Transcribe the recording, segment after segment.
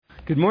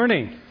Good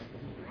morning.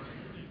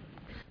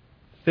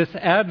 This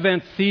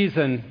Advent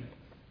season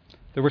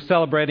that we're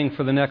celebrating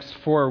for the next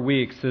 4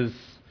 weeks is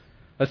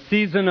a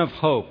season of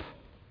hope.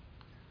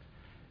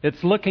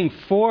 It's looking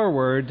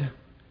forward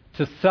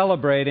to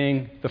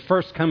celebrating the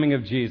first coming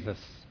of Jesus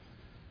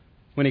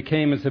when he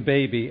came as a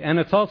baby. And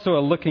it's also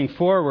a looking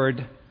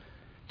forward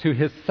to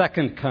his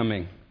second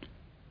coming.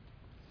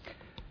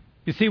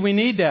 You see, we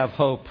need to have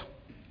hope.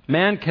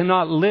 Man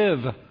cannot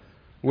live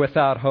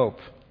without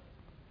hope.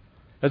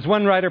 As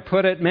one writer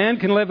put it, man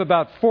can live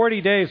about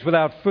 40 days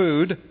without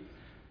food,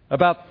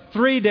 about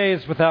 3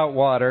 days without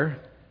water,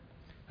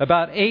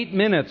 about 8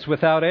 minutes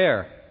without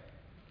air,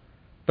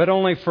 but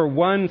only for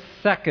 1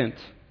 second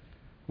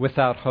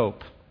without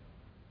hope.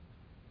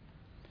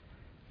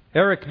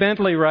 Eric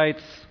Bentley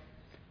writes,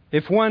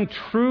 if one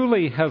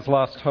truly has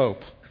lost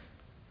hope,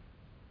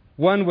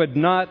 one would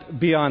not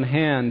be on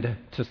hand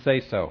to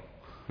say so.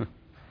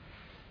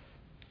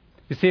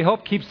 You see,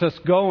 hope keeps us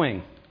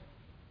going.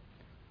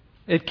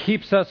 It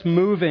keeps us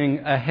moving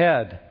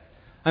ahead.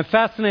 I'm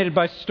fascinated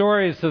by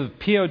stories of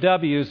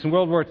POWs in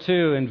World War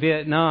II and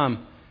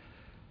Vietnam.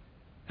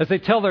 As they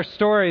tell their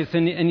stories,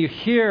 and you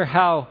hear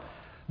how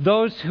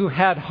those who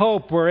had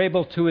hope were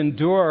able to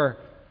endure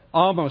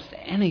almost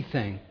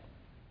anything.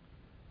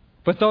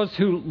 But those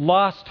who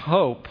lost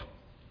hope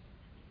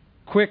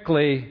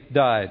quickly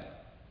died.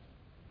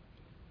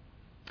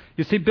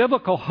 You see,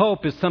 biblical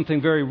hope is something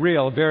very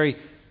real, very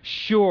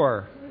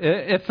sure.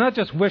 It's not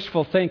just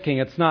wishful thinking.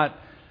 It's not,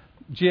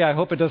 gee, I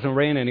hope it doesn't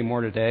rain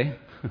anymore today.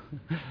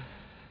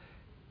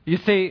 You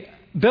see,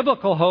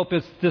 biblical hope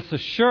is this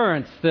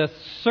assurance, this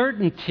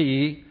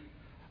certainty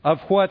of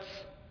what's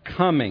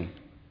coming,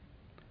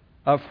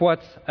 of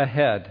what's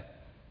ahead.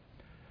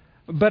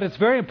 But it's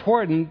very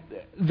important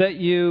that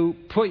you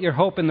put your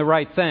hope in the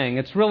right thing.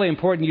 It's really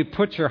important you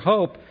put your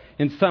hope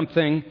in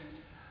something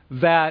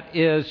that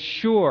is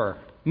sure.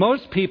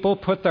 Most people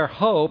put their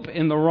hope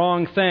in the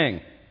wrong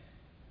thing.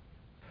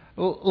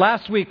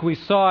 Last week we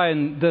saw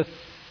in this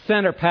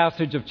center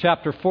passage of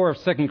chapter 4 of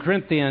 2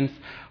 Corinthians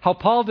how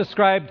Paul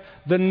described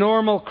the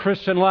normal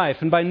Christian life.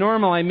 And by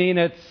normal I mean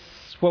it's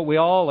what we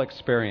all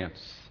experience.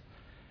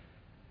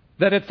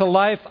 That it's a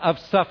life of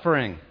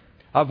suffering,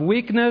 of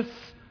weakness,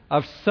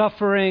 of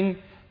suffering,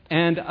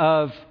 and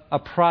of a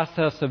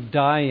process of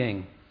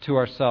dying to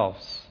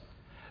ourselves.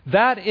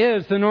 That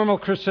is the normal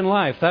Christian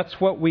life. That's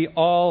what we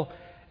all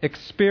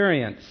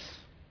experience.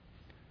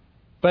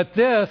 But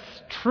this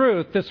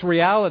truth, this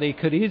reality,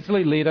 could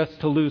easily lead us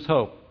to lose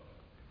hope.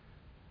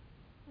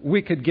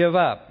 We could give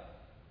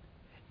up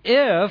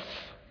if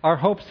our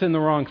hope's in the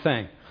wrong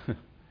thing.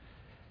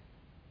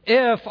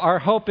 If our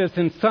hope is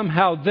in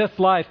somehow this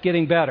life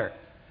getting better,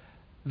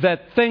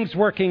 that things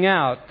working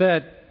out,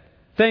 that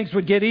things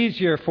would get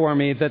easier for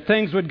me, that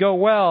things would go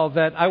well,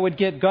 that I would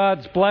get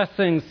God's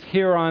blessings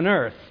here on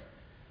earth.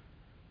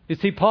 You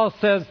see, Paul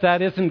says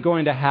that isn't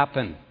going to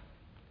happen.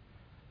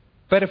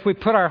 But if we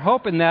put our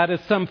hope in that, as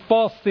some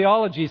false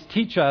theologies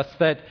teach us,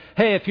 that,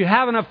 hey, if you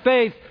have enough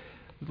faith,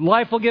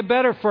 life will get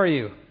better for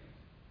you.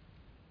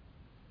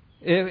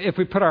 If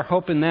we put our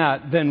hope in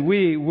that, then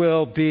we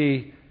will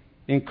be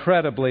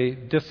incredibly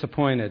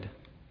disappointed.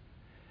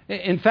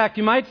 In fact,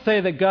 you might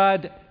say that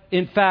God,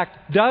 in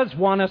fact, does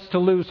want us to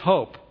lose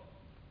hope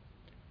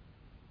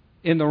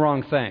in the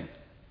wrong thing,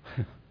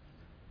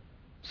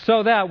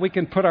 so that we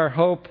can put our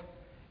hope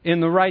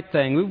in the right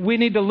thing. We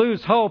need to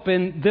lose hope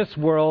in this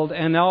world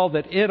and all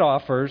that it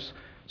offers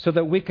so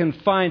that we can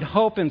find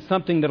hope in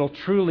something that will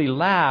truly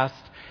last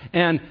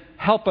and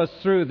help us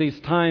through these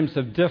times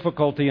of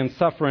difficulty and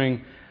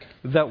suffering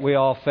that we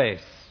all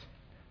face.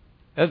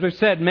 As we've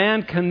said,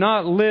 man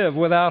cannot live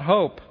without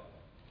hope.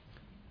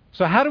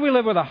 So how do we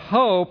live with a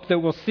hope that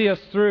will see us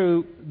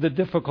through the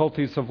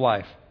difficulties of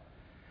life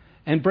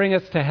and bring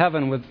us to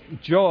heaven with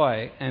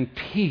joy and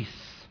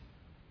peace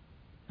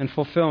and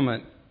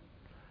fulfillment?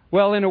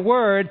 Well, in a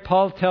word,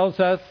 Paul tells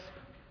us,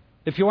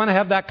 if you want to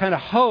have that kind of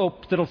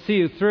hope that'll see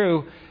you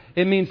through,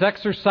 it means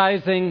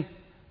exercising,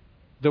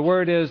 the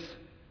word is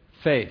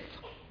faith.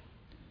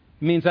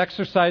 It means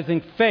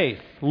exercising faith,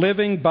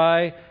 living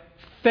by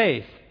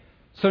faith.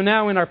 So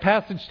now in our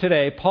passage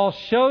today, Paul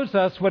shows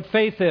us what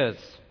faith is.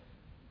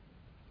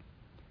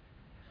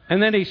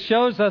 And then he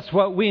shows us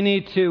what we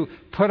need to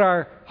put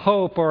our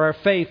hope or our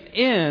faith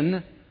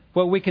in,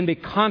 what we can be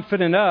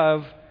confident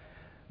of,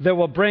 that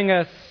will bring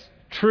us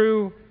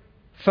true,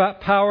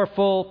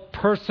 powerful,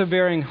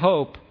 persevering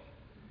hope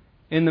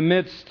in the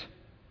midst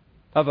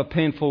of a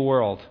painful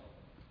world.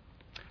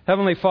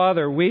 Heavenly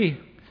Father, we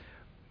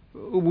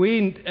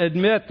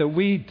admit that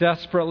we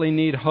desperately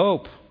need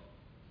hope.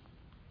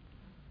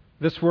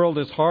 This world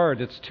is hard.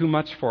 It's too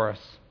much for us.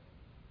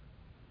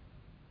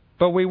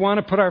 But we want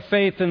to put our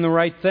faith in the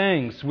right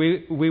things.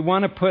 We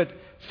want to put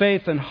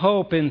faith and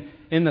hope in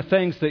the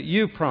things that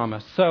you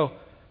promise. So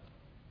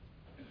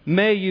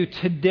may you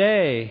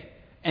today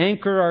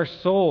anchor our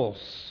souls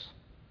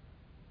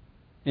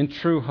in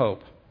true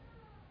hope.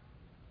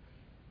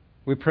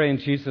 We pray in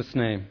Jesus'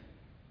 name.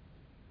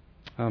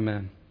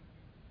 Amen.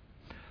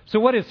 So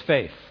what is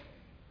faith?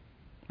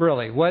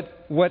 really?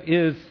 What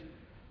is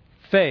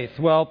faith?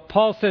 Well,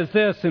 Paul says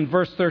this in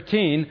verse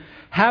 13,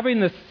 having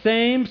the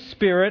same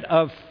spirit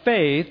of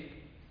faith,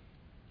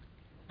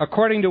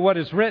 according to what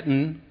is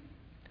written,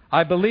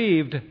 I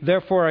believed,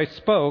 therefore I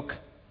spoke.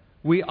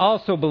 We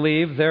also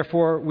believe,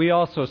 therefore we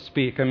also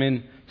speak. I'm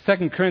in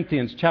 2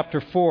 Corinthians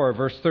chapter 4,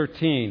 verse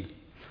 13.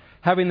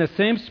 Having the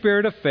same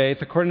spirit of faith,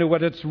 according to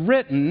what it's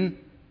written,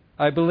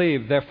 I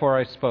believe, therefore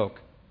I spoke.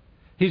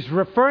 He's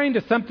referring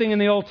to something in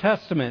the Old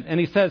Testament, and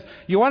he says,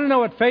 you want to know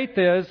what faith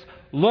is?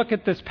 Look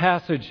at this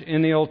passage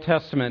in the Old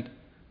Testament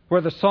where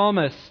the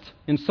psalmist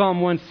in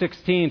Psalm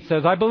 116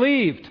 says, I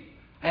believed,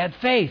 I had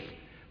faith,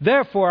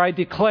 therefore I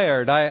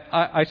declared,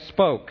 I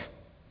spoke.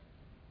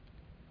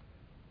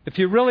 If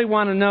you really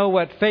want to know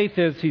what faith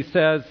is, he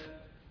says,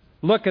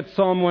 look at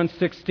Psalm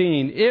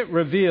 116. It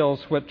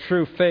reveals what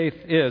true faith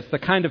is, the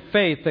kind of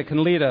faith that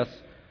can lead us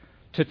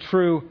to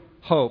true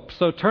hope.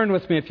 So turn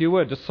with me, if you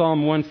would, to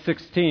Psalm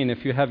 116,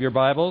 if you have your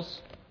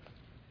Bibles.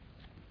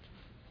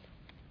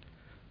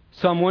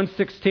 Psalm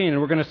 116,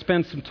 and we're going to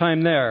spend some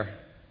time there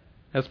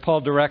as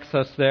Paul directs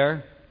us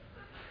there.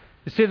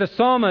 You see, the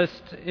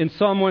psalmist in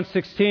Psalm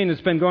 116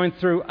 has been going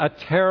through a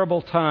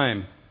terrible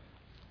time.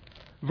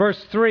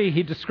 Verse 3,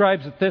 he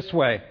describes it this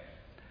way.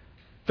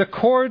 The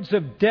cords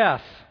of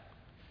death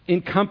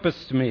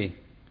encompassed me,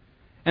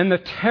 and the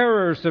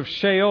terrors of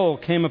Sheol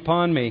came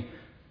upon me.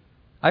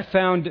 I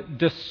found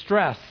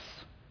distress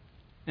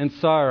and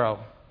sorrow.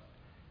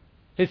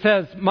 He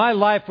says, my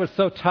life was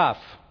so tough.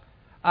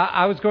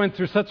 I was going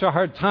through such a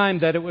hard time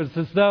that it was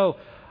as though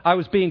I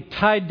was being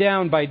tied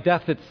down by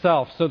death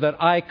itself so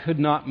that I could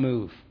not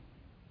move.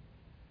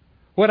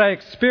 What I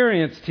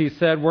experienced, he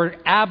said, were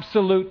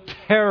absolute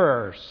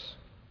terrors,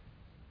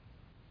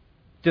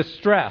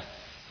 distress,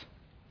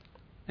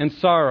 and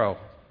sorrow.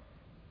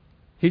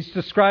 He's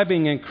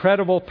describing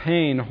incredible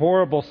pain,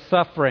 horrible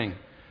suffering.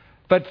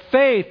 But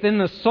faith in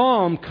the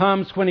psalm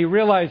comes when he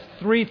realized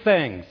three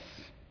things.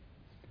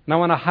 And I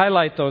want to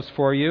highlight those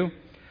for you.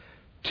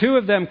 Two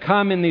of them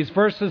come in these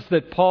verses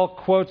that Paul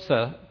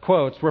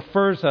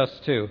refers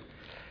us to.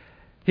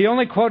 He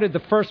only quoted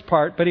the first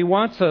part, but he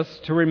wants us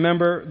to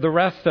remember the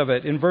rest of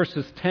it in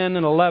verses 10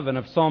 and 11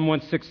 of Psalm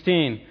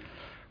 116,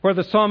 where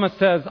the psalmist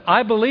says,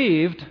 I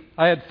believed,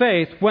 I had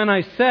faith, when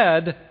I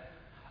said,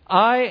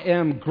 I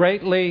am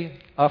greatly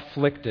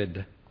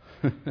afflicted.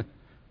 Does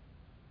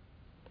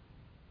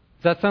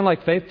that sound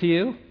like faith to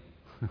you?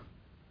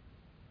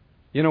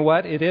 You know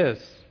what? It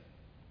is.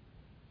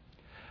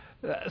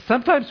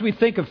 Sometimes we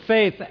think of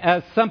faith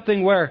as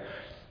something where,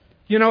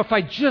 if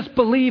I just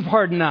believe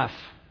hard enough,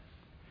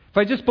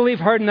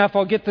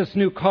 I'll get this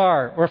new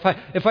car. Or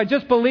if I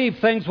just believe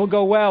things will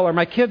go well, or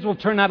my kids will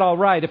turn out all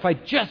right. If I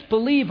just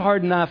believe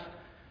hard enough,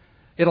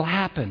 it'll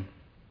happen.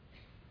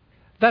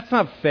 That's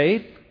not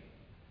faith.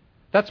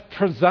 That's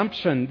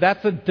presumption.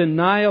 That's a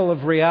denial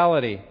of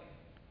reality.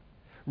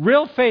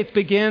 Real faith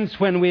begins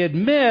when we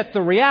admit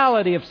the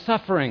reality of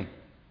suffering.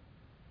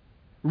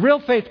 Real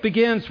faith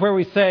begins where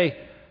we say,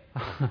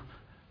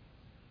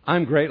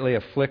 I'm greatly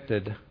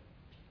afflicted.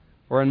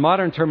 Or in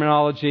modern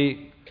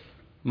terminology,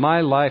 my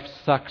life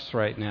sucks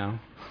right now.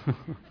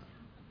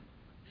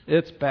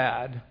 It's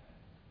bad.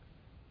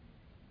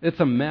 It's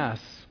a mess.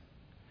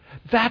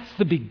 That's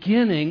the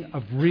beginning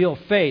of real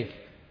faith.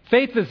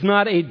 Faith is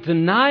not a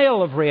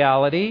denial of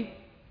reality.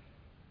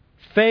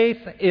 Faith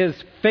is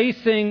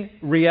facing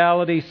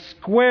reality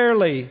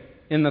squarely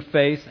in the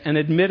face and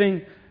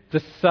admitting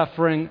the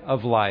suffering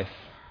of life.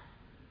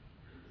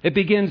 It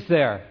begins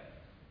there.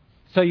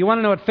 So you want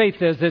to know what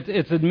faith is?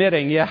 It's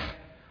admitting,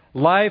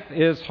 life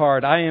is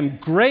hard. I am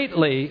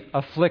greatly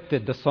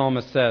afflicted, the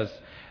psalmist says.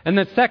 And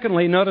then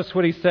secondly, notice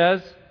what he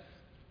says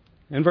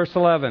in verse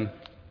 11.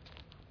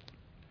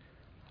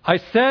 I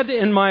said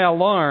in my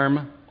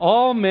alarm,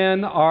 all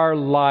men are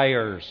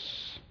liars.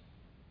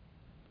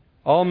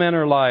 All men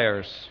are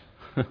liars.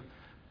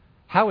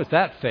 How is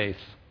that faith?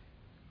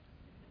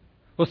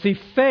 Well, see,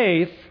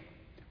 faith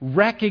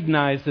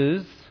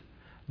recognizes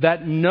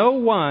that no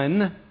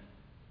one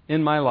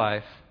in my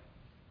life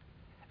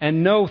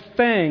and no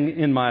thing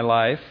in my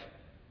life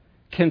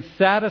can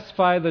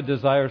satisfy the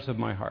desires of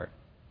my heart.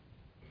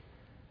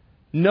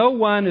 No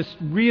one is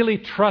really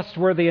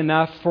trustworthy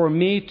enough for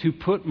me to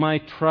put my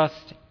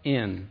trust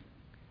in.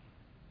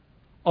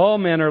 All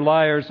men are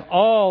liars.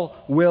 All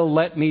will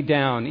let me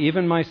down.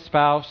 Even my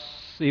spouse,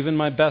 even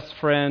my best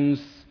friends,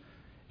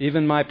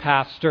 even my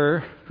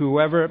pastor,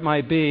 whoever it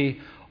might be.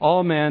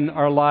 All men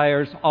are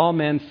liars. All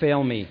men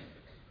fail me.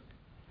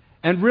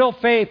 And real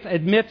faith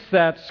admits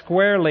that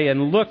squarely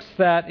and looks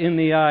that in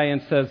the eye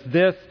and says,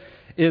 this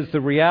is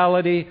the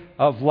reality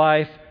of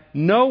life.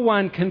 No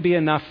one can be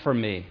enough for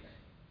me.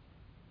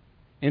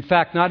 In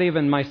fact, not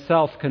even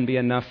myself can be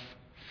enough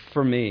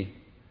for me.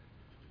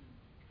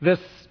 This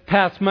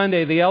past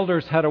Monday, the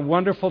elders had a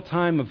wonderful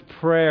time of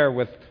prayer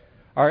with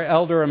our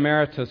elder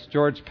emeritus,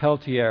 George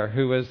Peltier,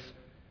 who is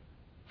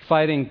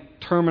fighting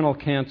terminal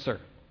cancer.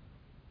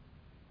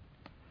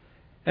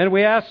 And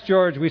we asked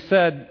George, we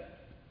said,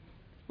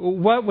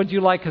 what would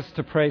you like us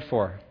to pray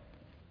for?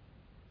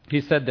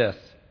 He said this: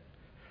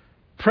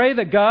 Pray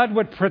that God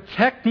would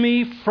protect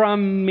me,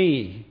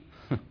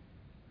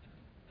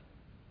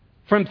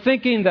 from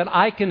thinking that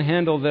I can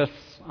handle this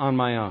on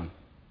my own.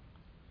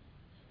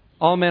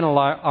 All men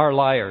are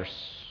liars,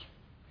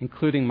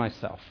 including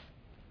myself.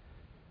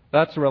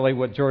 That's really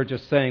what George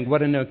is saying.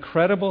 What an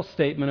incredible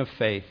statement of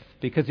faith,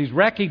 because he's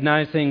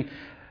recognizing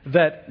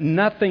that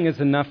nothing is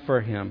enough for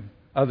him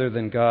other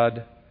than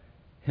God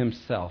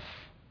himself.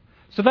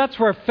 So that's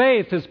where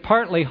faith is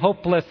partly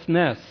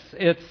hopelessness.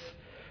 It's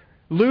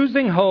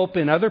losing hope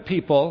in other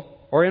people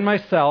or in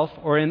myself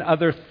or in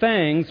other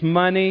things,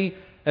 money,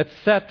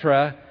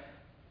 etc.,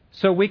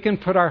 so we can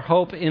put our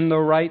hope in the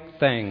right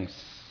things.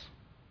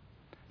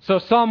 So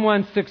Psalm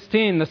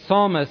 116, the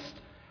psalmist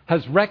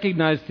has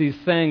recognized these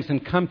things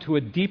and come to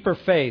a deeper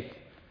faith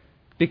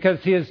because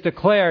he has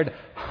declared,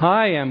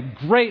 I am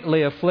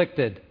greatly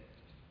afflicted.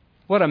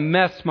 What a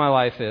mess my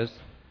life is.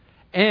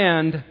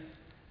 And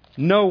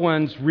no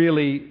one's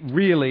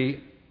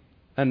really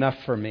enough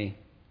for me.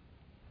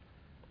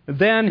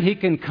 Then he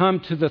can come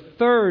to the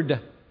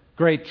third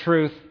great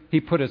truth he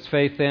put his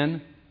faith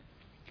in.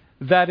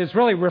 That is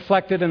really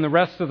reflected in the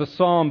rest of the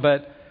psalm,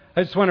 but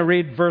I just want to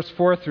read verse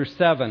 4 through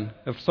 7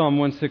 of Psalm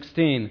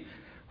 116,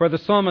 where the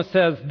psalmist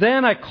says,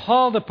 Then I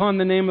called upon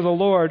the name of the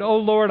Lord. O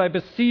Lord, I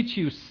beseech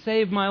you,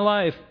 save my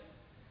life.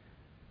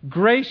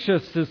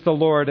 Gracious is the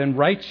Lord and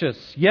righteous.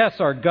 Yes,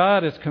 our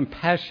God is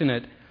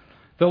compassionate.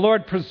 The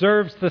Lord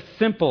preserves the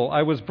simple.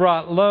 I was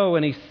brought low,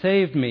 and he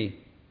saved me.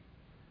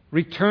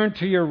 Return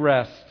to your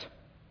rest,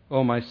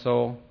 O my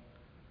soul,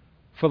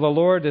 for the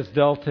Lord has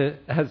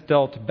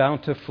dealt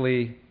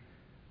bountifully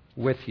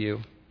with you.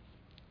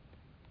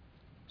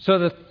 So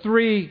the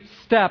three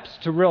steps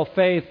to real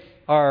faith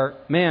are,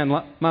 man,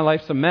 my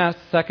life's a mess.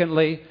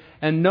 Secondly,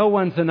 and no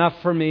one's enough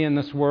for me in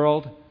this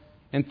world.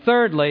 And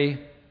thirdly,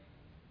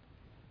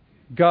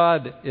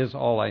 God is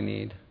all I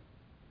need.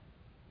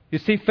 You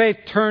see, faith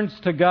turns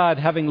to God,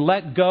 having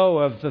let go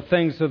of the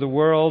things of the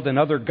world and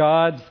other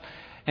gods,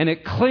 and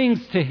it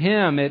clings to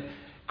Him. It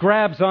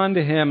grabs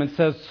onto Him and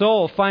says,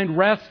 soul, find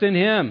rest in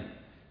Him.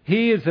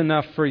 He is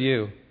enough for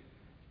you.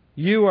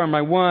 You are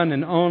my one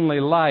and only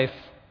life.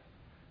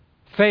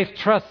 Faith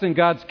trusts in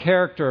God's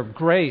character of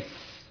grace,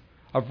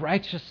 of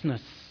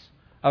righteousness,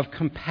 of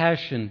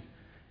compassion,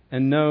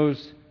 and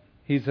knows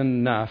He's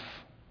enough.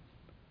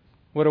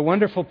 What a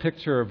wonderful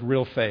picture of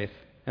real faith.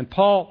 And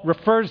Paul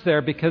refers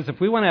there because if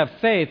we want to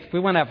have faith, if we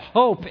want to have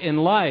hope in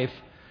life,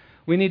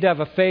 we need to have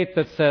a faith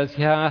that says,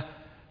 yeah,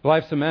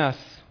 life's a mess.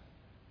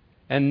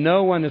 And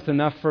no one is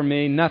enough for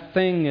me.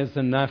 Nothing is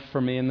enough for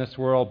me in this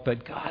world,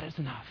 but God is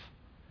enough.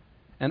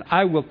 And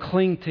I will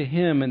cling to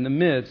Him in the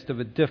midst of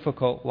a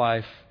difficult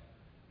life.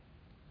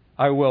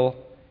 I will,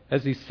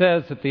 as he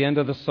says at the end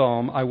of the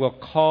psalm, I will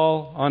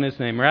call on His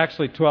name. Or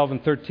actually 12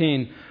 and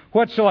 13.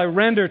 What shall I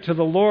render to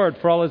the Lord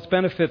for all His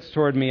benefits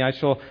toward me? I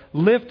shall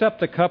lift up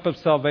the cup of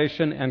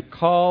salvation and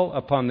call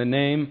upon the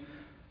name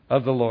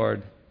of the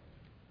Lord.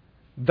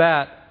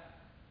 That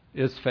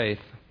is faith.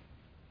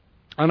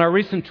 On our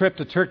recent trip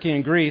to Turkey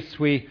and Greece,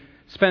 we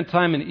spent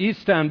time in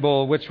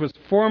Istanbul, which was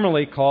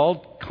formerly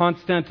called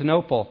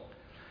Constantinople.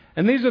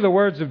 And these are the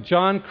words of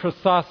John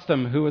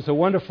Chrysostom, who was a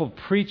wonderful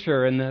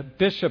preacher and the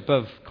bishop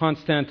of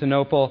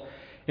Constantinople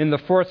in the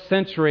 4th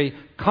century,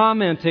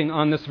 commenting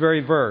on this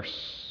very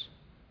verse.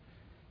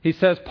 He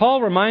says,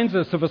 Paul reminds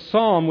us of a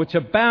psalm which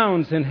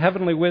abounds in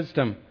heavenly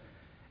wisdom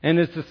and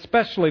is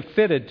especially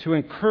fitted to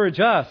encourage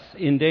us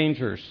in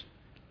dangers.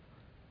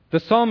 The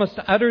psalmist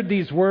uttered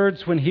these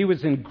words when he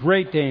was in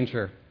great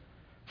danger,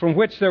 from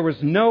which there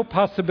was no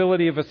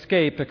possibility of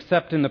escape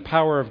except in the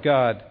power of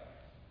God.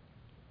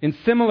 In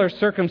similar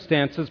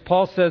circumstances,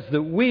 Paul says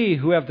that we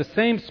who have the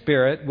same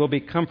Spirit will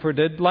be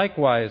comforted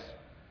likewise.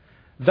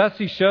 Thus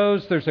he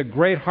shows there's a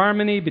great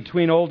harmony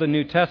between Old and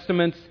New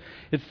Testaments.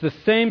 It's the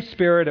same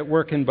Spirit at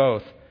work in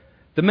both.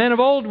 The men of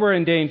old were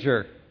in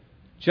danger,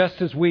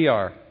 just as we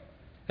are.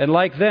 And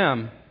like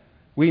them,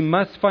 we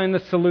must find the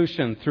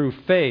solution through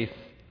faith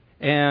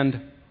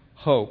and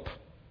hope.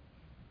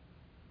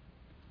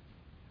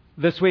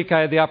 This week I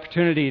had the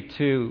opportunity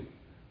to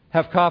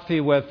have coffee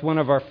with one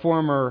of our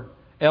former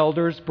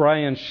elders,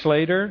 Brian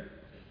Schlater,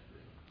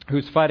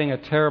 who's fighting a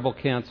terrible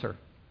cancer.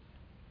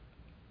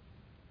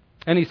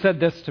 And he said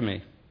this to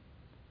me: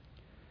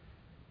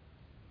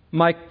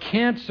 my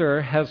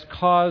cancer has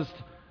caused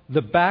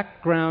the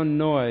background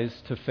noise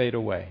to fade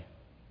away.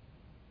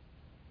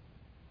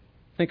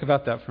 Think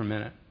about that for a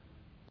minute.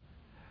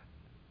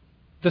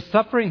 The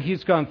suffering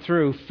he's gone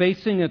through,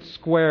 facing it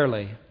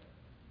squarely,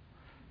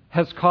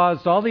 has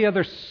caused all the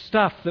other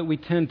stuff that we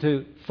tend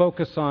to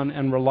focus on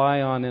and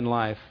rely on in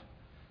life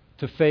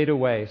to fade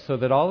away, so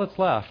that all that's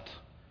left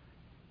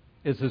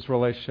is his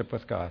relationship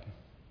with God.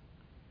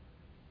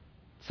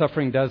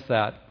 Suffering does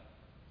that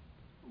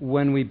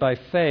when we, by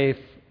faith,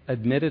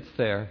 admit it's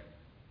there,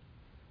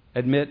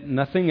 admit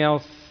nothing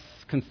else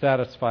can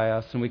satisfy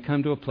us, and we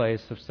come to a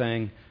place of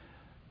saying,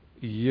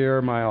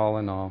 you're my all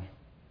in all.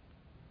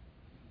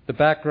 The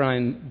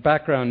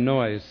background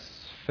noise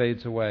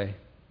fades away.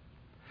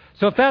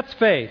 So if that's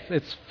faith,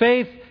 it's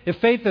faith. If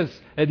faith is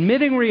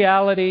admitting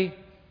reality,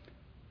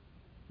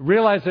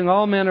 realizing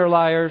all men are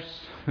liars,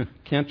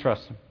 can't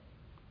trust them.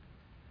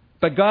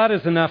 But God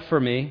is enough for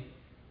me.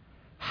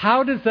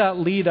 How does that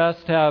lead us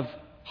to have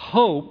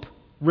hope,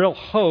 real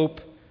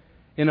hope,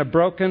 in a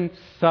broken,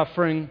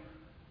 suffering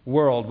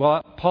world?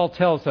 Well, Paul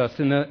tells us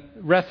in the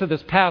rest of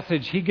this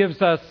passage, he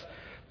gives us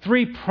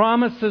 3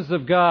 promises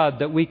of God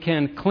that we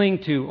can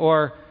cling to,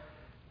 or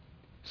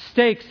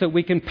stakes that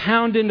we can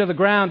pound into the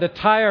ground to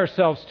tie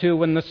ourselves to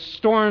when the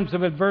storms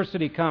of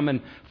adversity come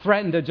and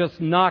threaten to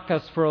just knock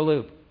us for a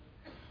loop.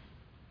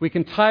 We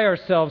can tie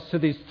ourselves to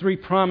these 3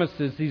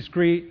 promises, these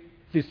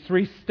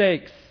 3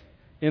 stakes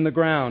in the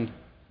ground.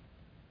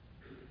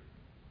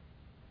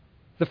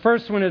 The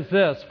first one is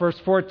this, verse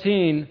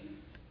 14.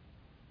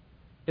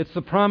 It's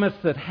the promise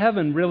that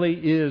heaven really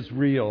is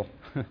real.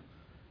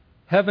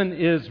 Heaven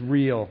is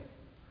real.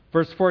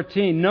 Verse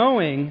 14,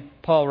 knowing,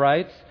 Paul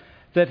writes,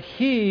 that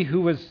He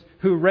who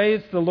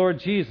raised the Lord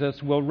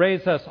Jesus will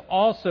raise us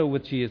also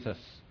with Jesus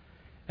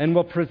and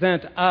will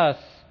present us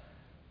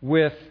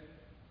with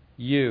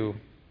you.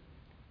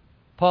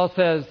 Paul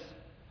says,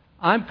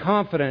 I'm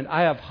confident,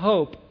 I have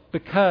hope,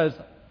 because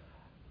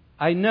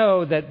I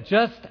know that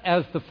just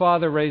as the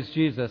Father raised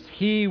Jesus,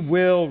 He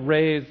will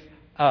raise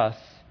us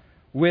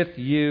with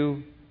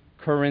you,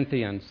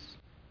 Corinthians.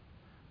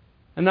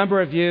 A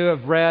number of you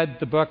have read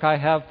the book I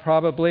have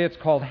probably. It's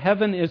called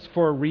Heaven is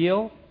for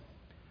Real.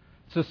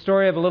 It's the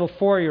story of a little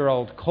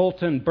 4-year-old,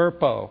 Colton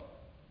Burpo.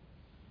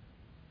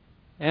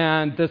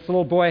 And this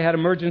little boy had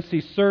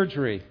emergency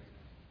surgery.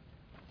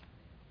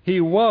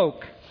 He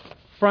woke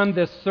from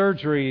this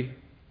surgery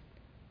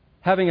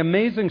having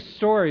amazing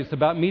stories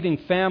about meeting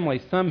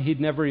family, some he'd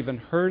never even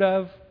heard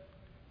of.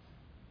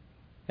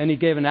 And he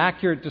gave an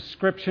accurate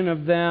description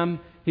of them.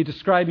 He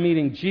described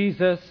meeting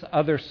Jesus,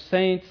 other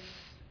saints.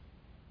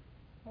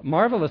 A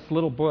marvelous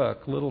little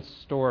book, little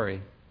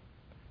story.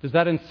 Does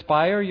that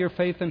inspire your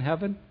faith in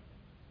heaven?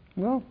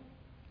 Well,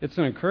 it's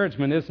an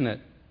encouragement, isn't it?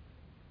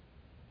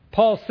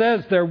 Paul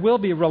says there will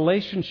be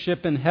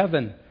relationship in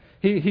heaven.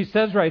 He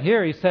says right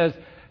here, he says,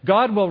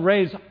 God will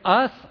raise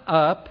us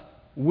up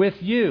with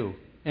you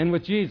and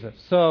with Jesus.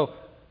 So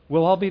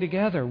we'll all be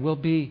together. We'll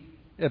be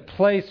a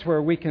place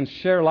where we can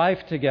share life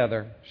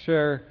together,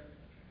 share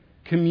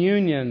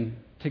communion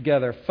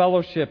together,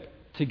 fellowship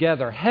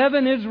together.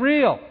 Heaven is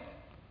real.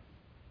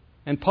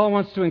 And Paul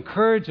wants to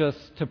encourage us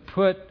to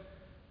put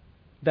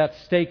that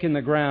stake in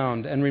the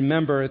ground and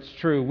remember it's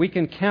true. We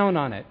can count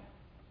on it.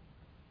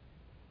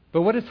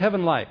 But what is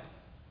heaven like?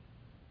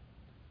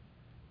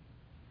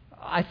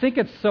 I think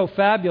it's so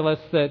fabulous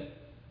that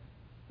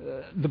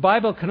the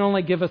Bible can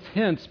only give us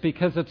hints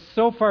because it's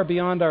so far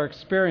beyond our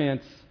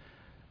experience,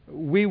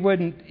 we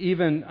wouldn't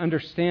even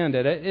understand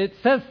it. It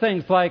says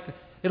things like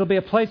it'll be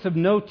a place of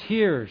no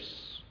tears,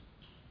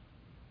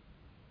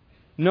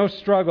 no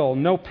struggle,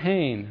 no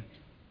pain.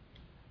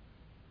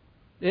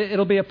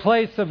 It'll be a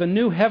place of a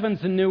new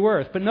heavens and new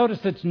earth. But notice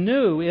it's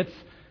new. It's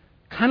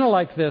kind of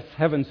like this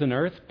heavens and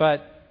earth,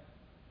 but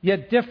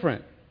yet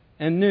different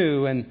and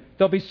new. And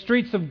there'll be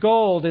streets of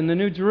gold in the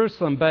New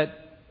Jerusalem,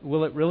 but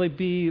will it really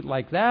be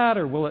like that?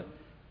 Or will it...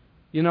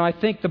 I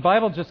think the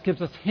Bible just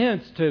gives us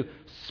hints to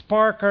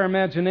spark our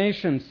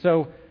imagination.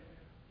 So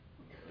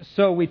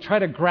we try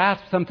to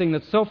grasp something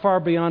that's so far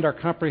beyond our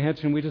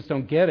comprehension we just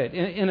don't get it.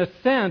 In a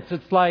sense,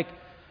 it's like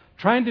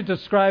trying to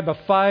describe a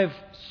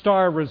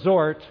 5-star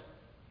resort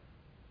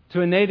to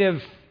a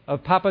native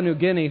of Papua New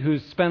Guinea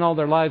who's spent all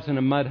their lives in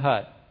a mud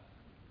hut.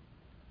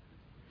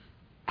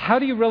 How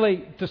do you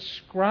really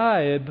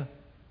describe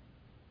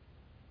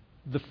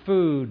the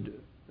food,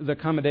 the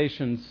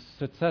accommodations,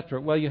 etc.?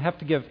 Well, you have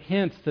to give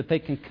hints that they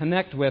can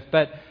connect with,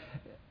 but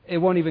it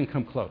won't even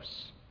come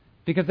close.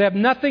 Because they have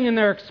nothing in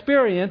their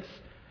experience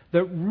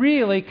that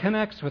really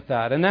connects with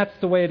that. And that's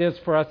the way it is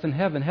for us in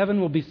heaven.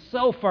 Heaven will be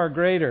so far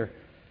greater.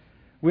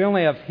 We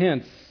only have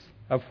hints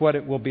of what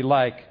it will be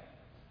like.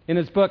 In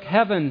his book,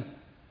 Heaven,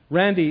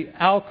 Randy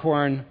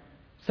Alcorn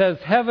says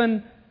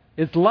heaven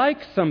is like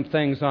some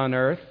things on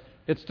earth.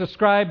 It's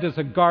described as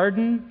a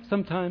garden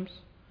sometimes,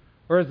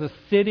 or as a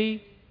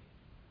city,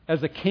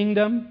 as a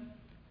kingdom,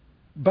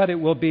 but it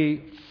will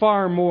be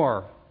far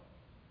more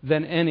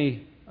than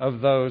any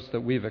of those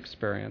that we've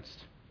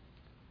experienced.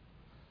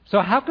 So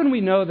how can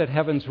we know that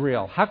heaven's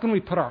real? How can we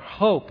put our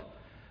hope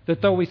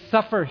that though we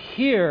suffer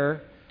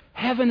here,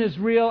 heaven is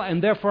real,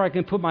 and therefore I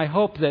can put my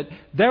hope that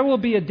there will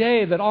be a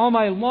day that all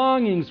my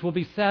longings will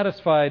be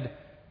satisfied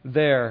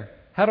there?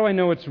 How do I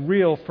know it's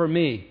real for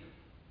me?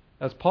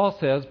 As Paul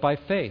says, by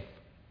faith.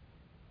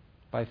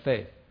 By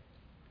faith.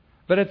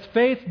 But it's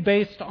faith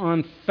based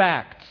on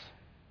facts.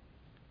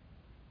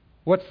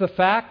 What's the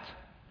fact?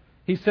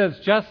 He says,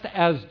 just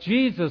as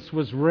Jesus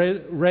was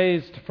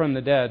raised from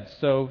the dead,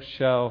 so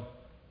shall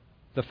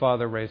the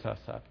Father raise us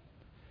up.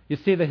 You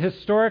see, the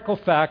historical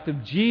fact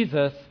of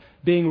Jesus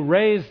being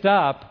raised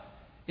up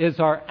is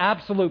our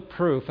absolute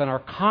proof and our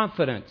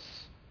confidence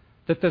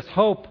that this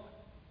hope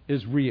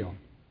is real.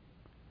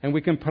 And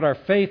we can put our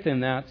faith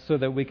in that so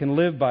that we can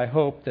live by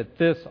hope that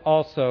this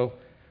also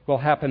will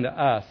happen to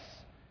us.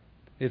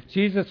 If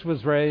Jesus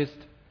was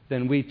raised,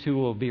 then we too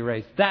will be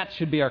raised. That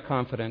should be our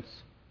confidence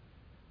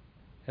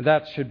And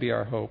that should be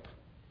our hope.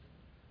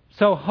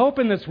 So hope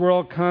in this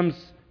world comes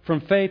from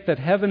faith that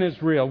heaven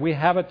is real. We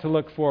have it to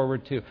look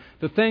forward to.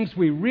 The things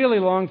we really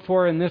long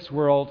for in this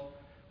world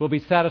will be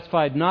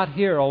satisfied not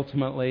here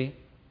ultimately.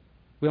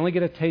 We only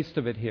get a taste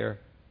of it here.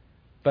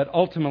 But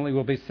ultimately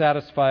we'll be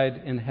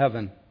satisfied in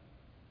heaven.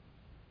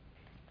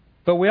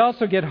 But we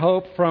also get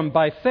hope from,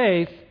 by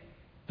faith,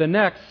 the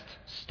next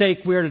stake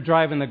we're to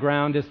drive in the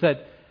ground is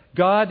that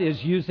God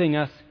is using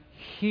us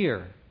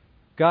here.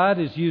 God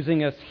is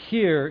using us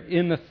here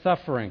in the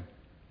suffering.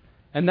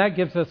 And that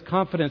gives us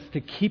confidence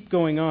to keep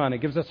going on.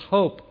 It gives us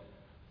hope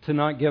to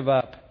not give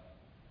up.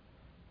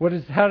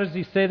 How does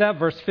he say that?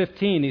 Verse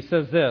 15, he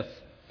says this,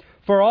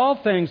 "For all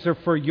things are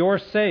for your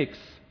sakes,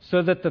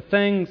 so that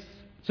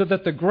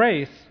the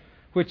grace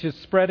which is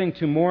spreading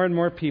to more and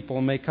more people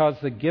may cause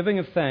the giving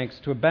of thanks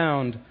to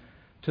abound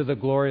to the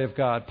glory of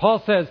God." Paul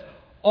says,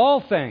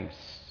 all things,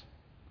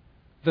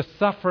 the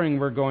suffering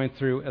we're going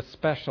through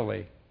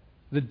especially,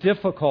 the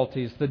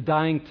difficulties, the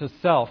dying to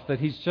self that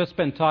he's just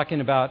been talking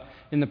about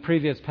in the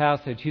previous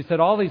passage. He said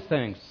all these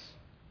things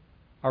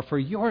are for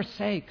your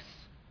sakes,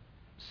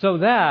 so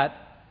that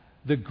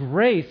the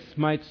grace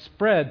might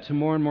spread to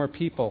more and more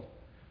people,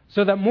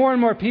 so that more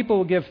and more people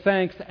will give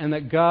thanks and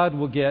that God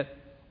will get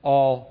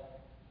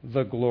all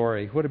the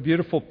glory. What a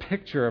beautiful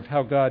picture of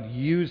how God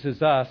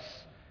uses us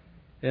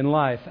in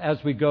life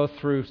as we go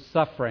through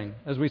suffering.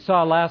 As we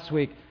saw last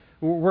week,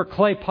 we're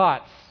clay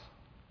pots.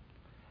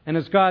 And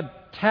as God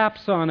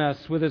taps on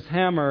us with His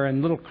hammer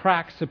and little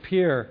cracks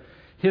appear,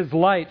 His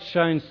light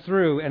shines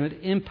through and it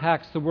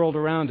impacts the world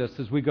around us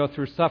as we go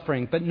through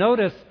suffering. But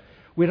notice,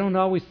 we don't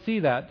always see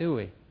that, do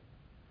we?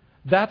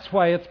 That's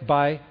why it's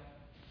by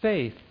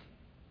faith.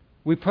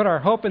 We put our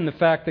hope in the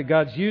fact that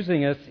God's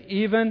using us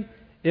even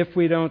if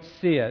we don't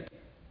see it.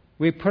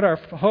 We put our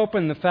hope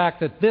in the fact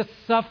that this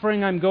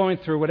suffering I'm going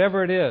through,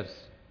 whatever it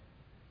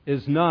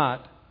is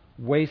not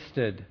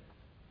wasted.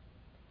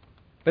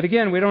 But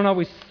again, we don't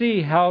always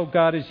see how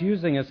God is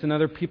using us in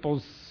other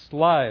people's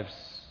lives.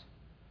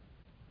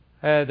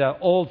 I had an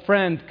old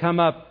friend come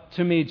up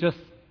to me just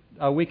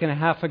a week and a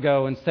half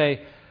ago and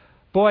say,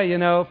 "Boy,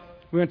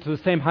 we went to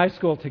the same high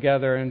school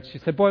together." And she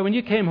said, "Boy, when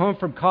you came home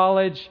from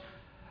college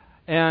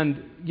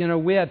and,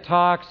 we had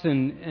talks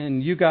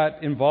and you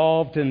got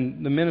involved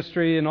in the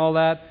ministry and all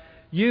that,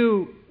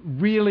 you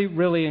really,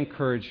 really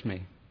encouraged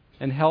me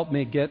and helped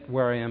me get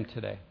where I am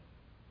today."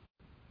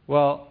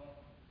 Well,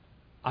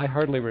 I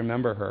hardly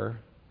remember her.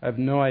 I have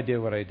no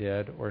idea what I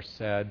did or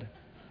said.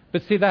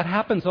 But see, that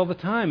happens all the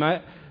time.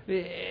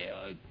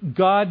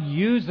 God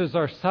uses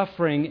our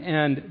suffering,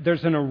 and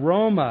there's an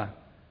aroma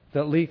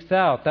that leaks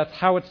out. That's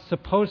how it's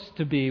supposed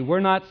to be. We're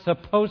not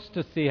supposed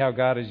to see how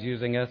God is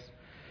using us.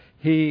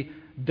 He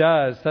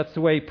does. That's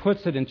the way He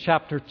puts it in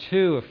chapter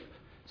 2 of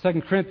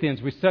 2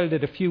 Corinthians. We studied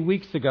it a few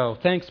weeks ago.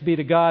 "Thanks be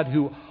to God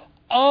who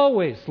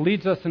always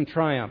leads us in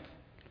triumph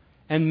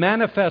and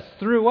manifests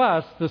through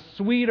us the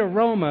sweet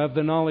aroma of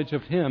the knowledge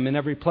of Him in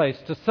every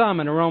place. To some,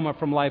 an aroma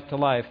from life to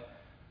life.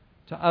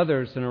 To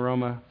others, an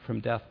aroma from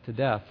death to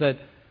death." That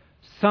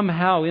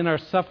somehow in our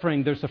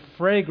suffering there's a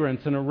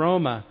fragrance, an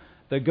aroma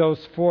that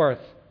goes forth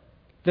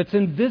that's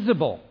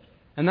invisible.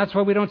 And that's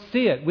why we don't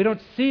see it. We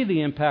don't see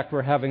the impact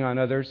we're having on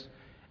others.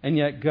 And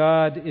yet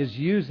God is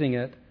using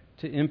it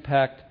to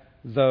impact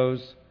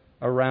those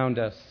around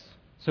us.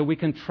 So we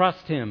can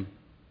trust Him.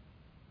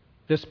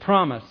 This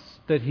promise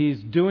that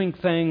He's doing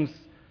things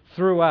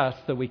through us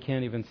that we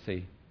can't even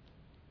see.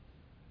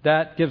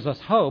 That gives us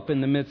hope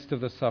in the midst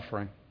of the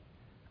suffering.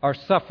 Our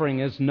suffering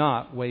is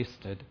not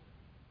wasted.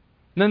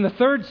 And then the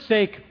third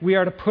stake we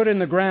are to put in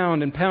the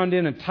ground and pound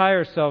in and tie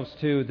ourselves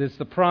to is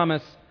the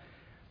promise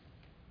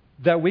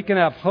that we can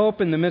have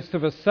hope in the midst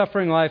of a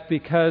suffering life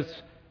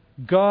because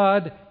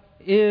God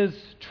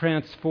is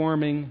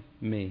transforming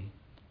me.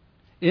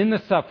 In the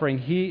suffering,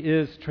 He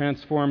is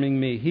transforming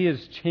me. He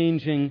is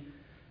changing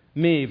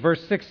me.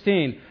 Verse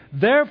 16,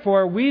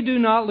 "Therefore we do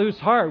not lose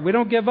heart." We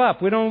don't give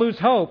up. We don't lose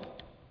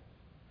hope.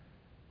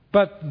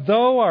 "But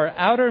though our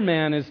outer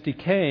man is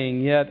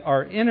decaying, yet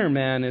our inner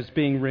man is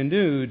being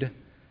renewed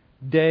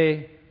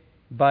day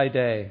by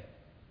day."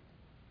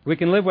 We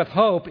can live with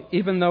hope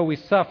even though we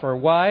suffer.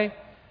 Why?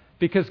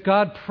 Because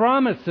God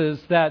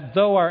promises that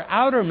though our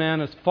outer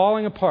man is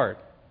falling apart,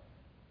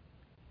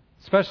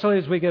 especially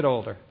as we get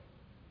older,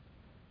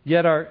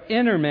 yet our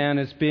inner man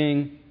is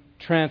being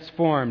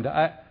transformed.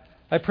 I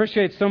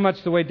appreciate so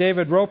much the way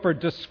David Roper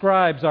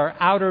describes our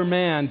outer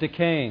man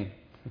decaying.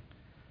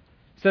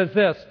 He says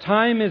this,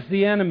 "Time is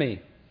the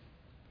enemy.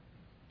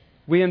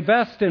 We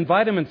invest in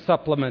vitamin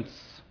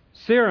supplements,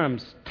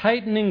 serums,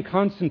 tightening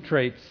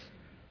concentrates,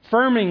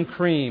 firming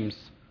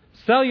creams,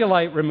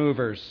 cellulite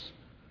removers,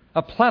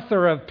 a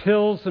plethora of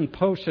pills and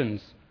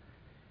potions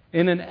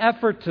in an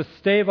effort to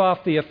stave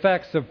off the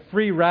effects of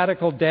free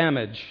radical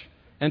damage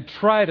and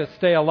try to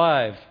stay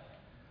alive,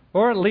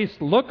 or at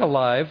least look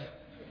alive,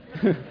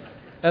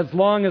 as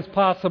long as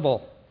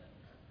possible.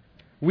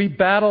 We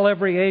battle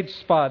every age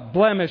spot,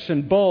 blemish,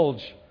 and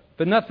bulge,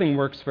 but nothing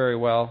works very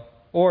well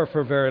or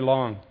for very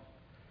long.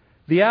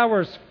 The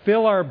hours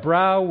fill our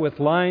brow with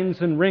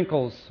lines and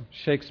wrinkles,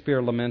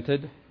 Shakespeare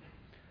lamented.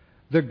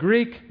 The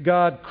Greek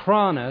god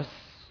Kronos,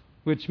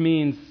 which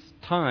means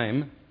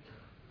time,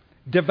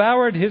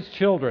 devoured his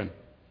children,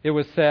 it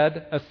was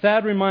said, a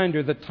sad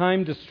reminder that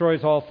time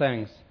destroys all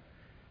things.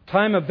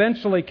 Time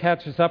eventually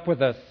catches up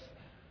with us.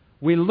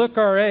 We look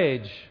our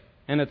age,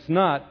 and it's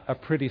not a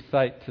pretty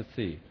sight to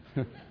see.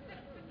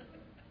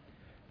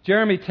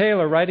 Jeremy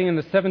Taylor, writing in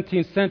the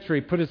 17th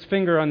century, put his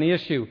finger on the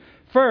issue.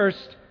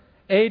 First,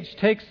 age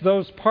takes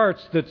those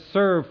parts that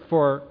serve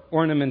for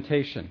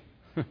ornamentation.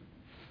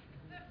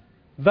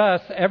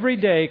 Thus, every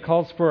day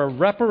calls for a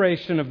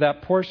reparation of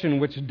that portion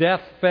which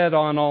death fed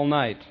on all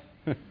night.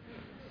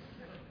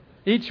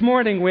 Each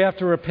morning we have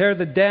to repair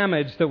the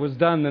damage that was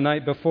done the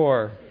night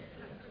before.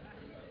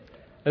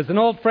 As an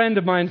old friend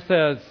of mine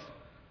says,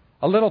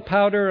 a little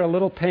powder, a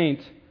little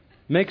paint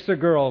makes a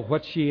girl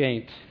what she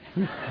ain't.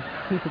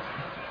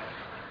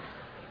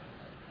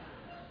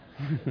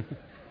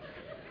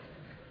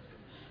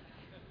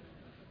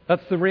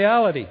 That's the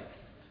reality.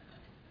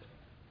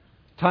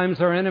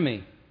 Time's our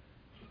enemy.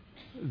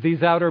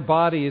 These outer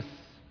bodies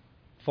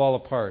fall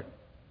apart.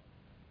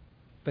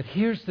 But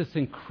here's this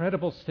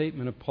incredible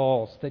statement of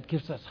Paul's that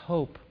gives us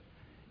hope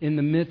in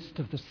the midst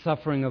of the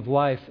suffering of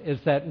life, is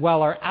that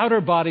while our outer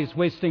body's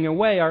wasting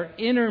away, our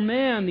inner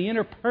man, the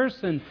inner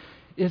person,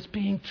 is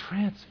being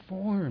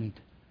transformed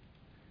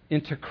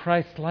into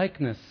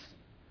Christ-likeness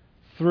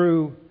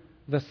through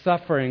the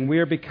suffering. We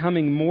are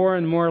becoming more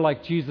and more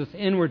like Jesus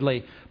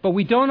inwardly. But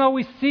we don't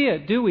always see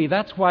it, do we?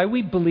 That's why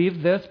we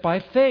believe this by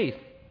faith.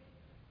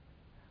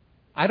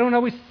 I don't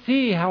always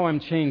see how I'm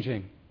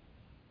changing,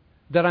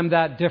 that I'm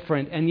that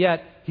different. And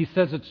yet, he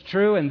says it's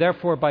true, and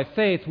therefore by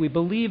faith we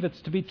believe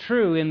it's to be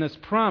true in this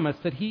promise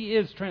that he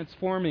is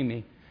transforming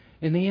me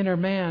in the inner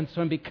man,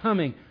 so I'm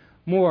becoming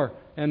more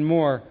and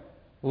more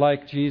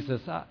like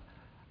Jesus.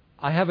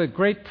 I have a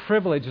great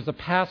privilege as a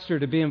pastor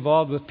to be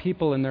involved with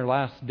people in their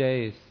last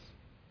days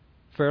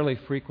fairly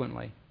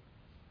frequently.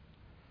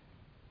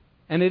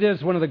 And it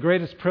is one of the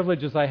greatest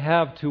privileges I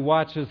have to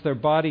watch as their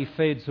body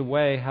fades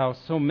away, how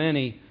so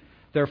many,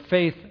 their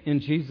faith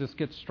in Jesus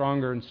gets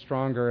stronger and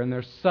stronger, and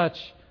there's such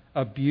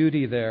a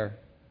beauty there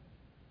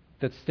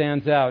that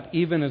stands out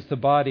even as the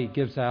body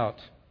gives out.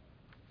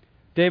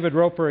 David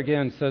Roper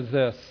again says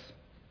this,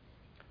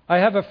 I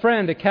have a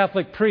friend, a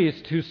Catholic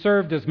priest, who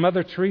served as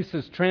Mother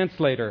Teresa's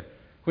translator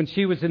when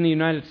she was in the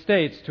United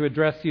States to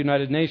address the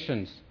United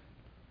Nations.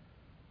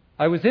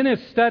 I was in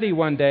his study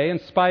one day and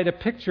spied a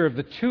picture of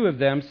the two of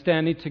them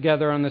standing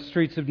together on the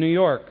streets of New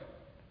York.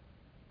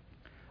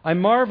 I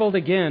marveled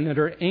again at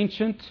her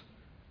ancient,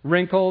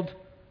 wrinkled,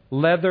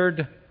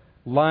 leathered,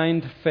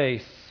 lined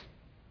face,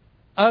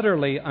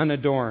 utterly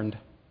unadorned.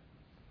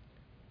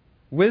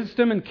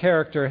 Wisdom and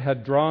character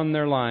had drawn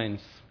their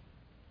lines.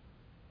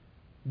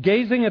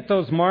 Gazing at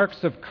those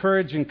marks of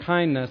courage and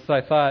kindness,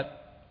 I thought,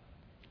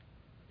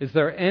 is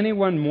there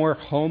anyone more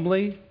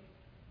homely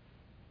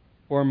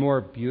or more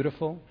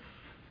beautiful?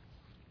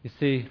 You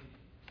see,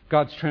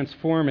 God's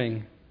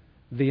transforming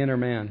the inner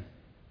man.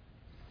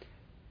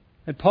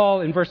 And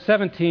Paul, in verse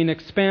 17,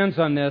 expands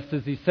on this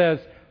as he says,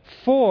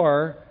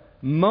 for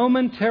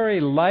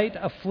momentary light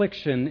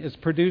affliction is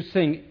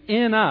producing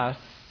in us,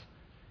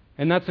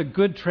 and that's a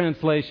good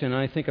translation, and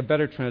I think a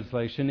better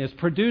translation, is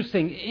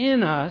producing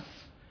in us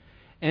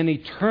an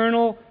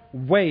eternal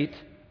weight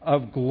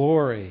of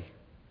glory,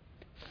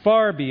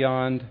 far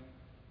beyond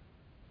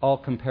all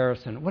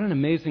comparison. What an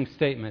amazing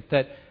statement,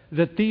 that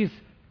these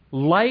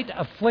light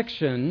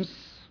afflictions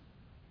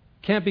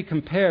can't be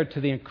compared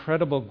to the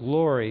incredible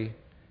glory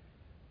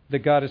that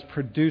God is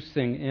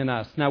producing in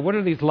us. Now, what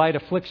are these light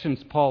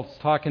afflictions Paul's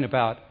talking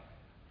about?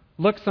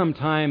 Look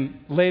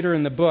sometime later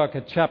in the book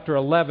at chapter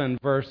 11,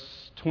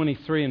 verse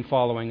 23 and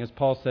following, as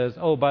Paul says,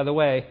 oh, by the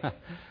way,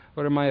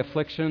 what are my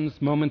afflictions?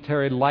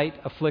 Momentary light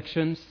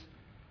afflictions.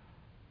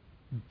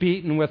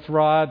 Beaten with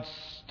rods,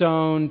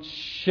 stoned,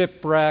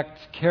 shipwrecked,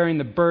 carrying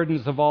the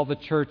burdens of all the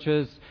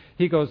churches.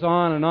 He goes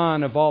on and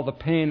on of all the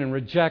pain and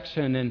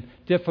rejection and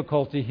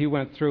difficulty he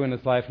went through in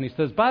his life. And he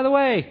says, by the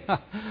way,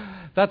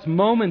 that's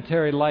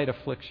momentary light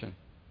affliction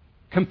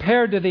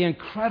compared to the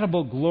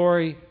incredible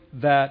glory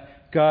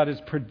that God is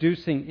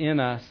producing in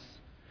us.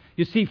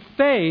 You see,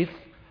 faith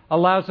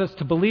allows us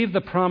to believe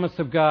the promise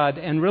of God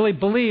and really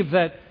believe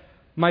that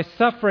my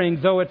suffering,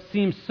 though it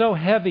seems so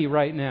heavy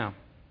right now,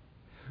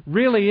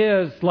 really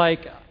is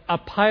like a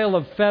pile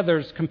of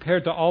feathers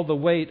compared to all the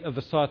weight of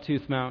the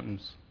Sawtooth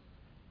Mountains.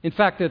 In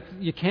fact,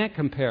 you can't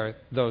compare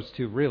those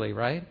two really,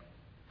 right?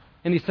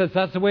 And he says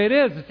that's the way it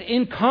is. It's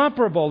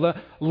incomparable. The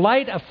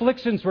light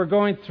afflictions we're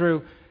going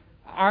through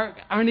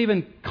aren't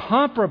even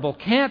comparable,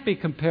 can't be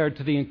compared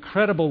to the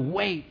incredible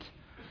weight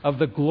of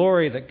the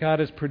glory that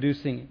God is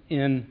producing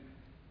in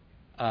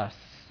us.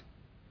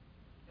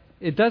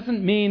 It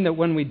doesn't mean that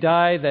when we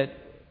die that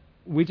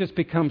we just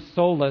become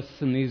soulless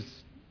and these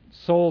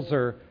souls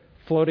are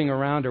floating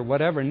around or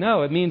whatever.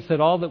 No, it means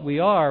that all that we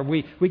are,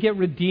 we get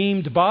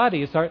redeemed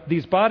bodies.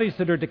 These bodies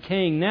that are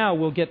decaying now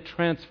will get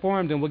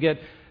transformed and will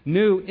get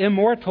new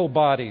immortal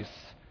bodies.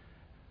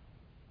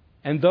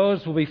 and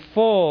those will be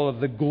full of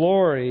the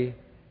glory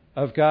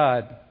of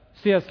God.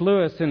 C.S.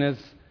 Lewis, in his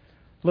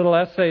little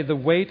essay, The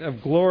Weight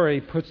of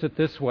Glory, puts it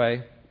this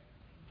way.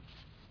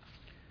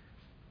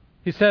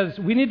 He says,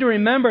 we need to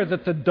remember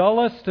that the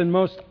dullest and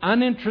most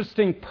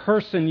uninteresting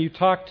person you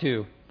talk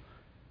to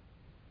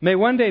may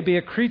one day be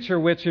a creature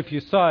which, if you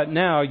saw it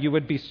now, you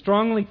would be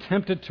strongly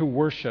tempted to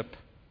worship,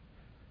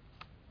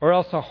 or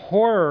else a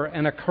horror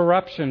and a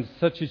corruption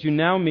such as you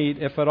now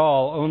meet, if at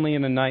all, only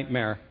in a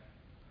nightmare.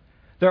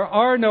 There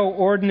are no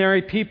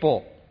ordinary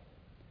people.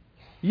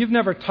 You've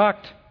never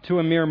talked to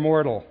a mere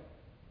mortal.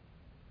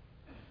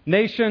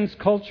 Nations,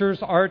 cultures,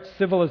 arts,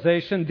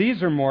 civilization,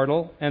 these are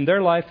mortal, and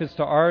their life is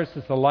to ours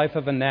as the life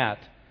of a gnat.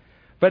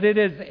 But it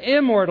is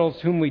immortals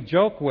whom we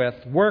joke with,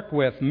 work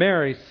with,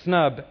 marry,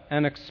 snub,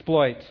 and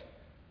exploit.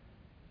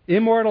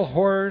 Immortal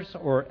horrors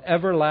or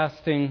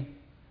everlasting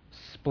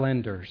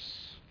splendors.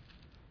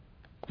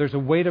 There's a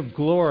weight of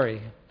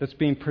glory that's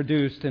being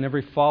produced in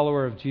every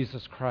follower of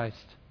Jesus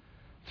Christ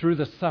through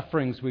the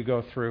sufferings we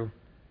go through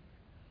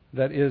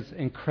that is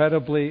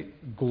incredibly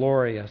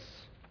glorious.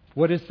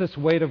 What is this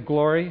weight of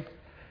glory?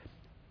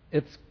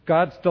 It's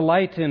God's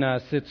delight in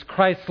us. It's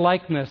Christ's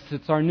likeness.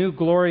 It's our new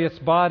glorious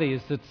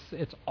bodies.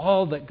 It's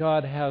all that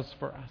God has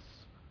for us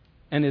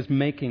and is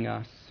making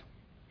us.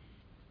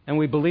 And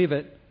we believe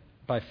it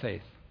by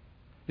faith.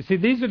 You see,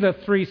 these are the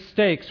three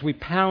stakes we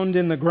pound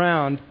in the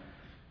ground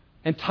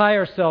and tie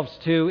ourselves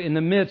to in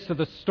the midst of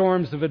the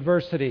storms of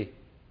adversity.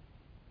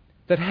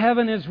 That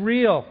heaven is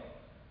real.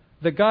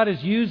 That God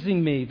is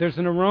using me. There's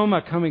an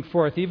aroma coming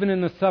forth, even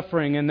in the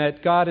suffering, and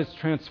that God is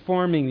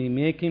transforming me,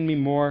 making me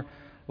more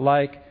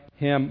like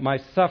Him. My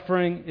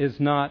suffering is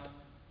not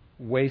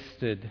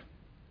wasted.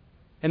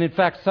 And in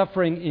fact,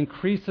 suffering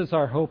increases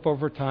our hope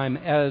over time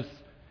as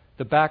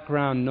the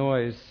background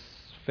noise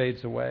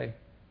fades away.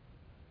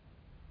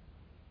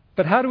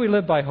 But how do we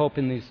live by hope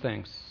in these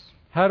things?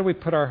 How do we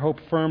put our hope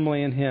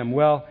firmly in Him?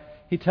 Well,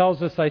 he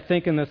tells us, I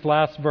think, in this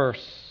last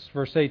verse,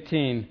 verse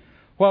 18,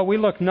 well, we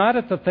look not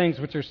at the things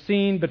which are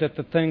seen, but at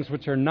the things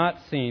which are not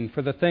seen.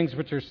 For the things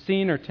which are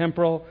seen are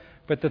temporal,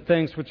 but the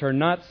things which are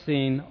not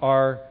seen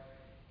are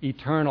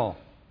eternal.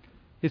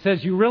 He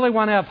says, you really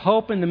want to have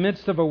hope in the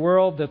midst of a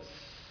world that's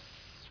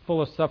full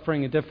of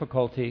suffering and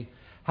difficulty.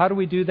 How do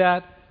we do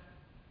that?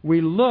 We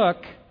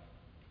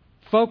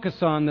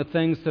focus on the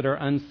things that are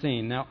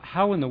unseen. Now,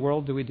 how in the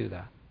world do we do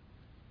that?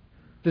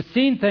 The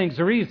seen things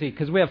are easy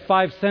because we have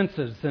five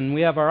senses and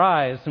we have our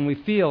eyes and we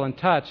feel and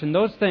touch, and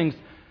those things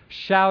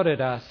shout at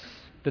us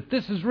that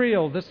this is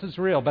real, this is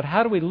real. But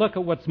how do we look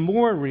at what's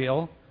more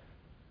real?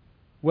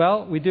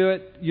 Well, we do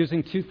it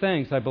using two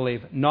things, I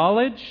believe: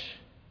 knowledge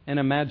and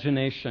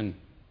imagination.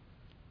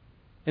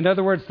 In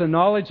other words, the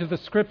knowledge of the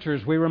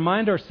Scriptures. We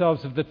remind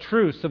ourselves of the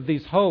truths of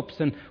these hopes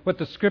and what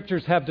the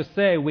Scriptures have to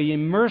say. We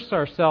immerse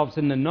ourselves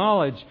in the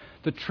knowledge,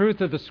 the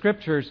truth of the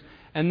Scriptures,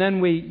 and then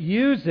we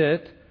use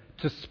it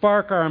to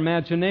spark our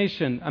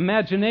imagination.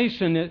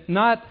 Imagination,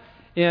 not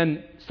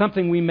in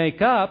something we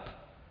make up,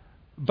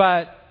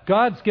 but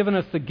God's given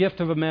us the gift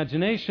of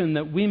imagination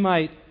that we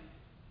might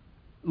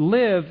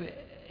live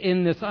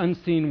in this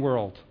unseen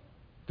world,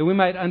 that we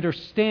might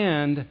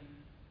understand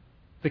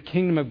the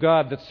kingdom of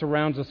God that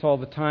surrounds us all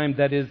the time,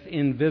 that is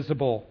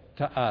invisible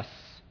to us.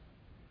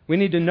 We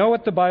need to know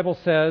what the Bible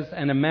says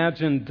and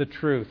imagine the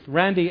truth.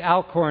 Randy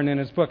Alcorn, in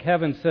his book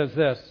Heaven, says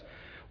this: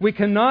 we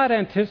cannot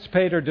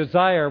anticipate or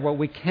desire what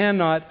we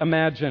cannot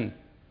imagine.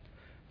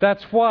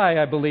 That's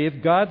why, I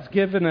believe, God's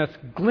given us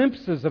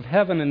glimpses of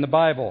heaven in the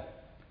Bible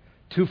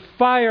to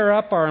fire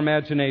up our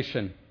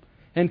imagination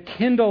and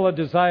kindle a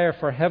desire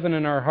for heaven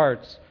in our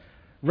hearts.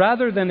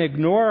 Rather than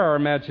ignore our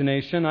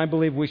imagination, I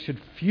believe we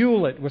should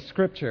fuel it with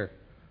Scripture,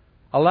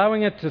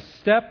 allowing it to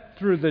step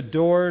through the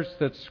doors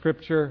that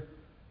Scripture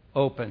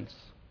opens.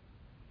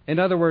 In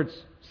other words,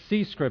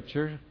 see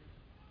Scripture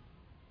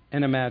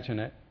and imagine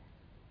it.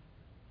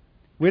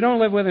 We don't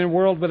live within a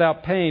world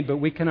without pain, but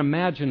we can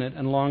imagine it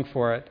and long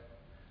for it.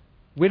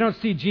 We don't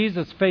see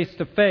Jesus face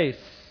to face,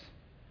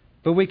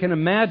 but we can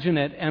imagine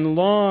it and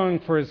long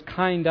for His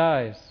kind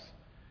eyes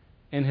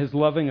and His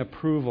loving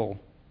approval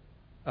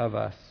of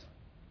us.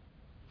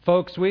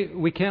 Folks,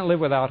 we can't live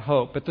without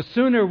hope, but the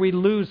sooner we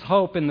lose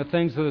hope in the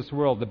things of this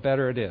world, the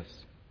better it is.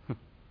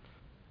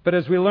 But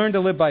as we learn to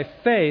live by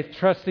faith,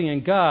 trusting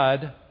in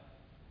God,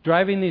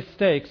 driving these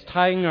stakes,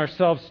 tying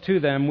ourselves to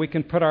them, we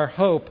can put our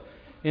hope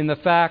in the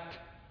fact,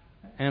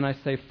 and I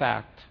say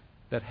fact,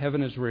 that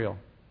heaven is real.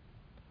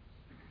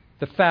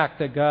 The fact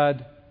that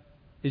God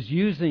is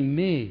using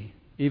me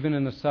even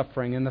in the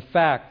suffering, and the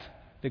fact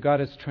that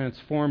God is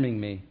transforming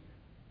me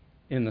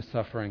in the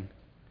suffering.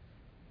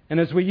 And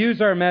as we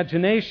use our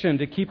imagination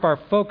to keep our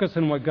focus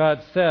on what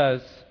God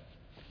says,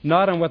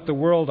 not on what the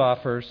world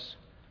offers,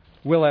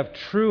 we'll have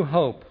true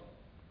hope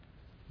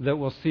that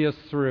will see us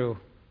through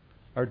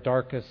our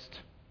darkest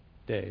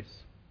days.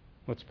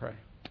 Let's pray.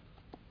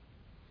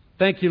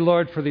 Thank you,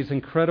 Lord, for these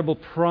incredible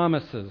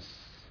promises.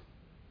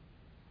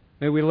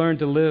 May we learn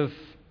to live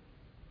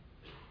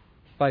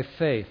by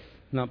faith,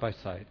 not by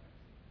sight,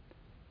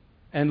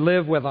 and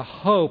live with a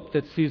hope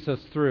that sees us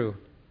through.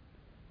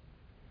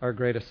 our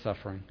greatest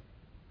suffering.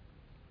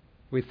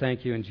 We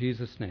thank you in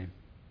Jesus' name.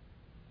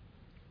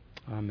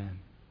 Amen.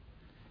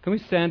 Can we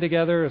stand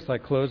together as I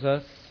close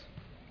us?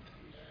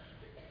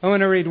 I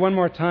want to read one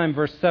more time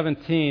verse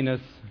 17 as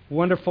a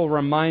wonderful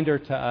reminder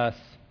to us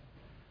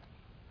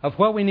of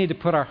what we need to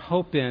put our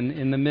hope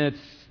in the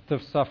midst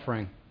of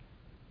suffering.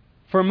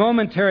 For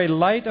momentary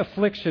light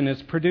affliction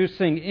is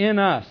producing in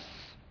us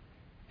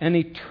an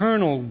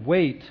eternal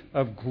weight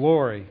of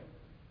glory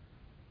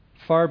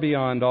far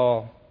beyond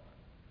all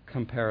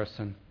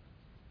comparison.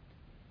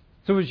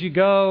 So as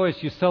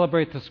you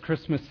celebrate this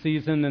Christmas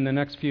season in the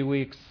next few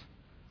weeks,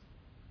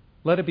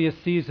 let it be a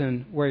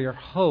season where your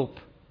hope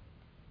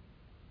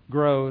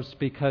grows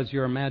because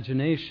your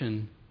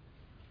imagination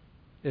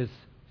is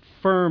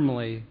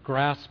firmly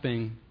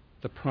grasping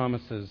the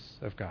promises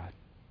of God.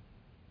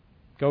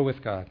 Go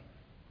with God.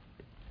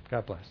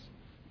 God bless.